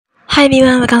Hi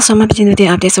everyone, welcome to my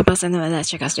video updates for BossNoeul.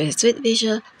 Let's check out the sweet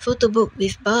visual Photobook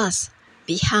with Boss.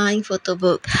 Behind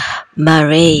Photobook,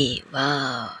 Marie.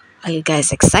 Wow, are you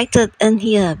guys excited? And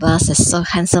here, Boss is so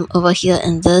handsome over here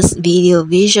in this video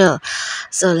visual.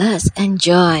 So let's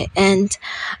enjoy. And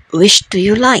which do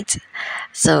you like?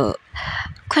 So,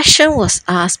 question was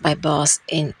asked by Boss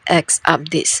in X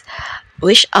updates.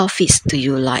 Which outfits do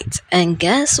you like? And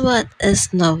guess what is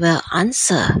Noeul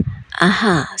answer?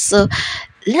 So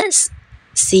let's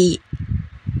see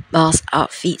Boss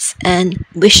outfits and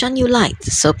which one you liked.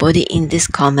 So put it in this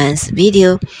comments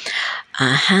video.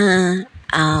 As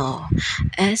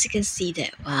you can see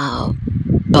that, wow,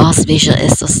 Boss visual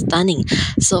is so stunning.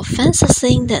 So fans are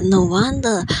saying that no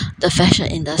wonder the fashion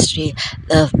industry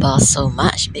love Boss so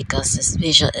much because his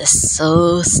visual is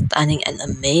so stunning and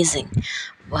amazing.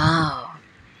 Wow.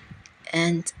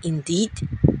 And indeed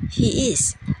he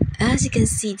is. As you can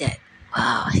see that,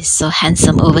 wow, he's so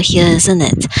handsome over here, isn't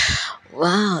it?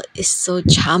 Wow, it's so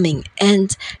charming.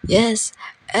 And yes,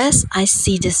 as I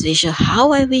see this visual,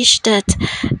 how I wish that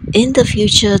in the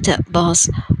future that Boss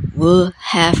will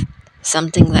have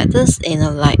something like this,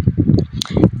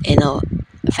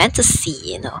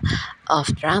 fantasy,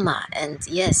 of drama. And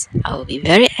yes, I will be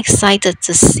very excited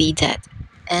to see that.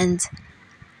 And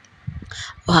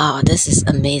wow, this is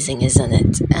amazing, isn't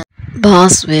it? And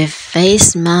Boss with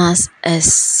face mask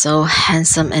is so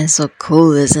handsome and so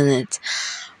cool, isn't it?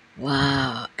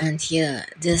 Wow, and here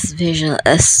this visual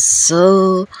is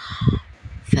so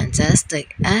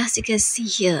fantastic, as you can see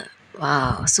here.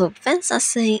 Wow, so fans are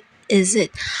saying, is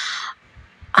it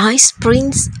Ice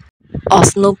Prince or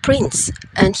Snow Prince?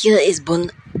 And here is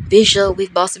Boon visual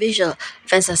with Boss visual.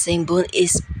 Fans are saying Boon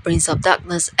is Prince of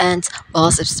Darkness and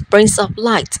Boss is Prince of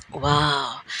Light.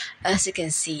 Wow, as you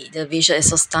can see, the visual is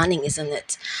so stunning, isn't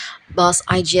it? Boss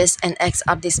IGS and X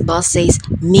updates. Boss says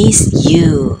miss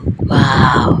you.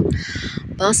 Wow.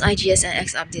 Boss IGS and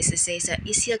X updates says that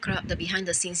is here crowd the behind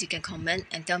the scenes. You can comment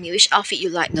and tell me which outfit you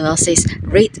like. Noeul says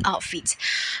great outfit.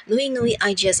 Noeullee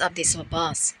IGS updates for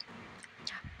Boss.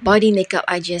 Body makeup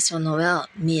IGS for Noeul.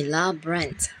 Mila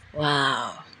Brent.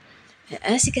 Wow. And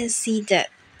as you can see that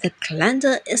the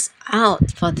calendar is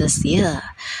out for this year.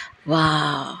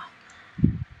 Wow.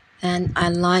 And I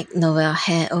like Noeul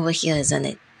hair over here, isn't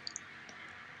it?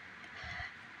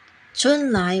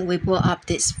 Chun Lai report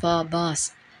updates for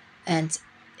Boss, and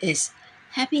it's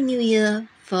Happy New Year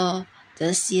for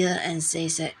this year and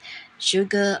says that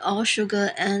all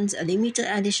sugar and a limited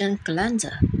edition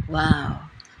calendar. Wow.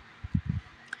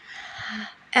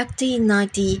 Acti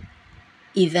 90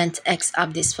 event X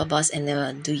updates for Boss and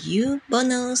Noeul. Do you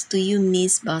BoNoH? Do you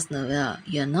miss Boss Noeul?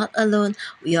 You're not alone.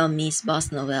 We all miss Boss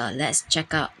Noeul. Let's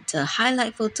check out the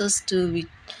highlight photos to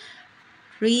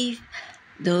retrieve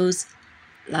those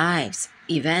lives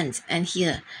events. And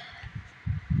here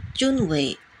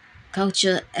Junwei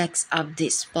Culture X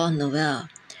updates for Noeul.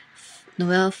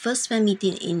 Noeul first fan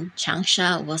meeting in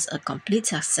Changsha was a complete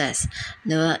success.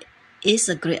 Noeul is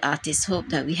a great artist. Hope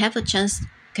that we have a chance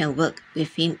can work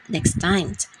with him next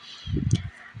time.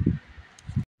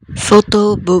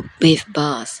 Photobook with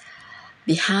Boss.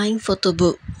 Behind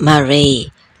Photobook,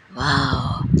 Marie.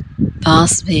 Wow,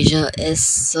 Boss visual is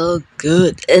so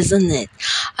good, isn't it?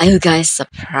 Are you guys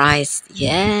surprised?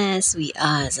 Yes, we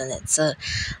are, isn't it? So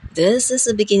this is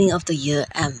the beginning of the year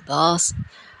and Boss,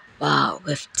 wow,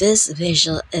 with this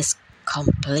visual is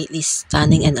completely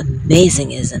stunning and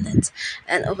amazing, isn't it?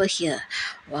 And over here,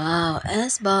 wow,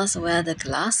 as Boss wear the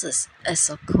glasses, is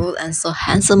so cool and so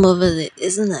handsome over it,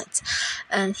 isn't it?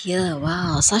 And here,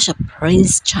 wow, such a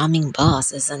prince charming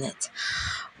Boss, isn't it?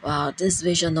 Wow, this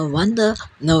visual, no wonder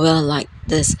Noeul liked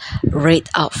this red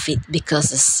outfit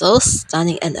because it's so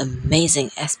stunning and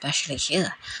amazing, especially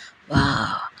here.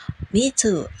 Wow, me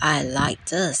too, I like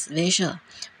this visual.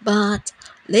 But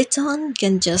later on, you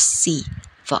can just see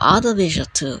for other visual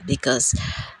too because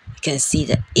you can see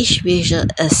that each visual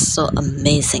is so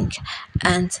amazing.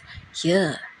 And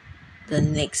here, the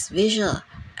next visual,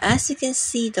 as you can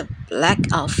see the black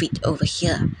outfit over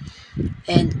here.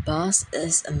 And Boss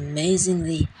is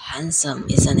amazingly handsome,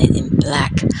 isn't it, in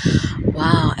black?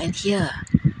 Wow, and here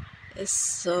it's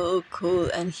so cool.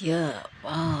 And here,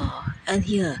 wow, and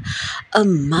here a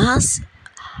mask.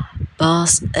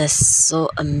 Boss is so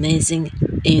amazing,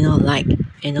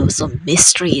 so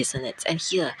mystery, isn't it? And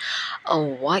here a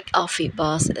white outfit.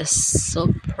 Boss is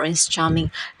so prince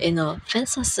charming.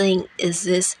 Fans are saying, is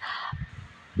this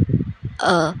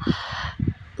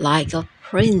like a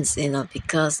prince,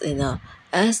 because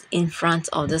as in front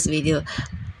of this video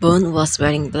Boon was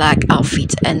wearing black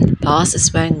outfit and Boss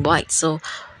is wearing white, so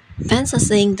fans are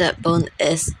saying that Boon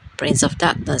is Prince of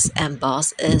Darkness and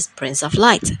Boss is Prince of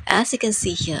Light. As you can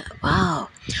see here, wow.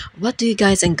 What do you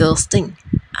guys and girls think?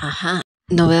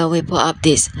 Noel will put up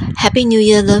this Happy New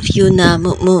Year, love you, na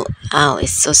moo moo. Oh,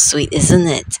 it's so sweet, isn't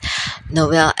it?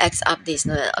 Noel X updates.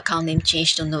 Noel account name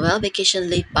changed to Noel Vacation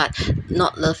Leave, but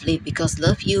not Love Leave because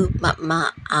love you, ma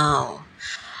ma. Ow.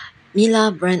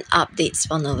 Mila brand updates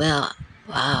for Noel.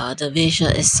 Wow, the visual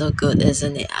is so good,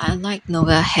 isn't it? I like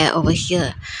Noel hair over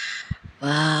here.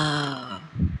 Wow.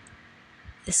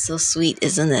 It's so sweet,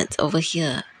 isn't it? Over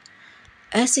here.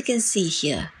 As you can see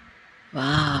here.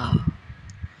 Wow.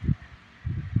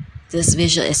 This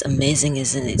visual is amazing,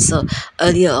 isn't it? So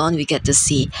earlier on we get to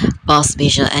see Boss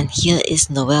visual and here is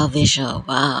Noel visual.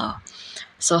 Wow.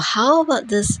 So how about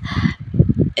this,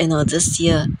 this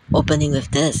year opening with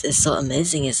this is so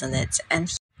amazing, isn't it?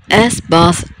 And as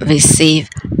Boss received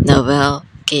Noel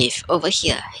gift over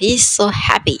here, he's so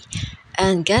happy.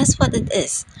 And guess what it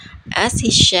is? As he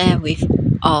shared with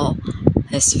all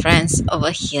his friends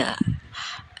over here,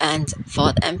 and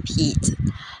Ford and Pete,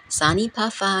 Sunny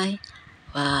Parfait,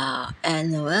 wow,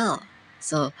 and Noel.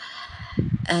 So,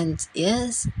 and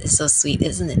yes, it's so sweet,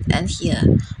 isn't it? And here,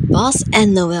 Boss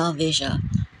and Noel visual.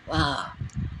 Wow.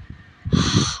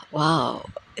 Wow.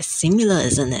 It's similar,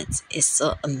 isn't it? It's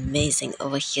so amazing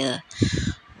over here.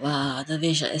 Wow, the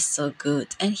visual is so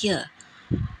good. And here,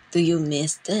 do you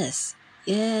miss this?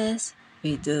 Yes,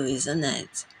 we do, isn't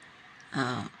it?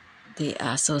 They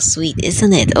are so sweet,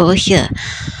 isn't it? Over here.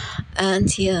 And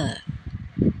here.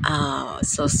 Oh,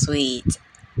 so sweet.